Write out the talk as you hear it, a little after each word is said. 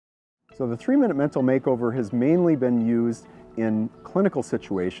So the 3-minute mental makeover has mainly been used in clinical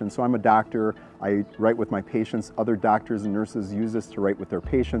situations. So I'm a doctor, I write with my patients, other doctors and nurses use this to write with their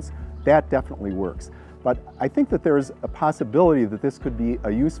patients. That definitely works. But I think that there's a possibility that this could be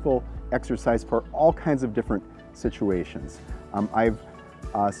a useful exercise for all kinds of different situations. I've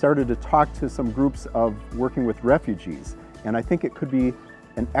started to talk to some groups of working with refugees, and I think it could be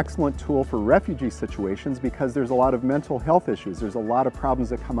an excellent tool for refugee situations because there's a lot of mental health issues. There's a lot of problems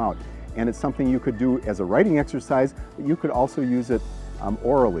that come out, and it's something you could do as a writing exercise, but you could also use it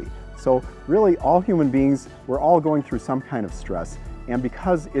orally. So really, all human beings, we're all going through some kind of stress, and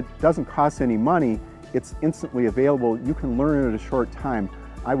because it doesn't cost any money, it's instantly available. You can learn in a short time.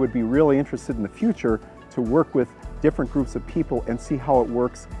 I would be really interested in the future to work with different groups of people and see how it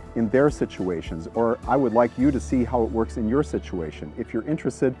works in their situations, or I would like you to see how it works in your situation. If you're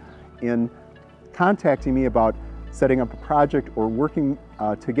interested in contacting me about setting up a project or working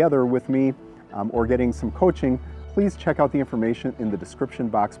together with me or getting some coaching, please check out the information in the description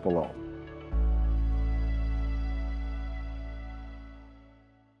box below.